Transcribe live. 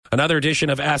Another edition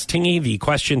of Ask Tingy. The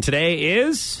question today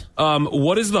is,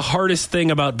 what is the hardest thing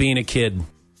about being a kid?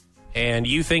 And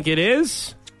you think it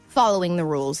is? Following the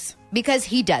rules, because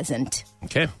he doesn't.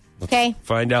 Okay. Let's Okay.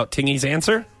 find out Tingy's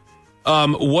answer.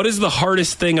 What is the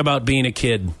hardest thing about being a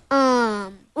kid?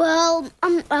 Well,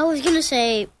 I was going to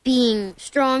say being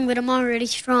strong, but I'm already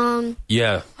strong.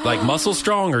 Yeah. Like muscle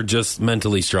strong or just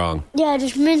mentally strong? Yeah,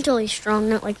 just mentally strong,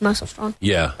 not like muscle strong.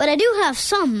 Yeah. But I do have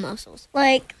some muscles.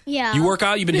 Like, yeah. You work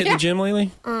out? You've been hitting the gym lately?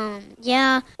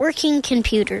 Yeah, working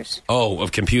computers. Oh,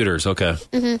 of computers. Okay.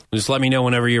 Just let me know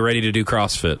whenever you're ready to do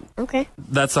CrossFit. Okay.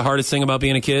 That's the hardest thing about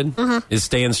being a kid? Is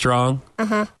staying strong?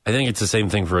 I think it's the same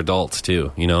thing for adults,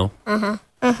 too, you know?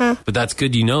 But that's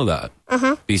good you know that.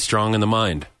 Be strong in the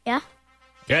mind. Yeah.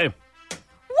 Okay.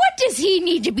 What does he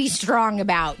need to be strong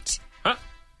about? Huh?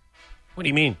 What do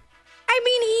you mean? I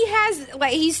mean, he has,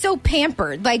 like, he's so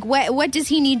pampered. Like, what does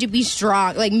he need to be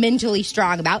strong, like, mentally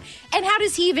strong about? And how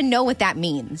does he even know what that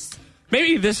means?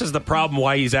 Maybe this is the problem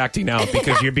why he's acting out,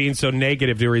 because you're being so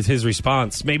negative to his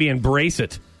response. Maybe embrace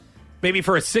it. Maybe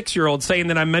for a 6-year-old saying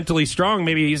that I'm mentally strong,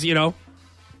 maybe he's, he's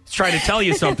trying to tell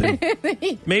you something.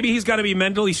 Maybe he's got to be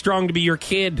mentally strong to be your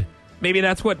kid. Maybe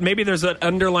there's an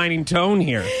underlining tone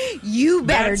here. You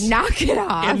better knock it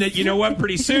off. And that, you know what?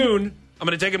 Pretty soon, I'm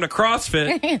going to take him to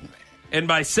CrossFit. And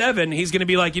by 7, he's going to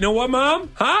be like, you know what,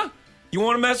 Mom? Huh? You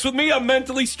want to mess with me? I'm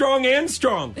mentally strong and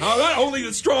strong. Not only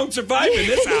the strong survive in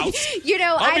this house.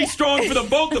 I'll be strong for the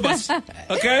both of us.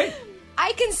 Okay?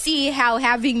 I can see how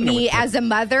having me as a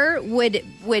mother would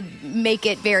make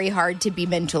it very hard to be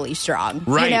mentally strong.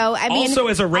 Right. I mean, also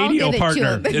as a radio I'll give it to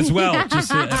partner him. as well.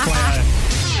 Just FYI.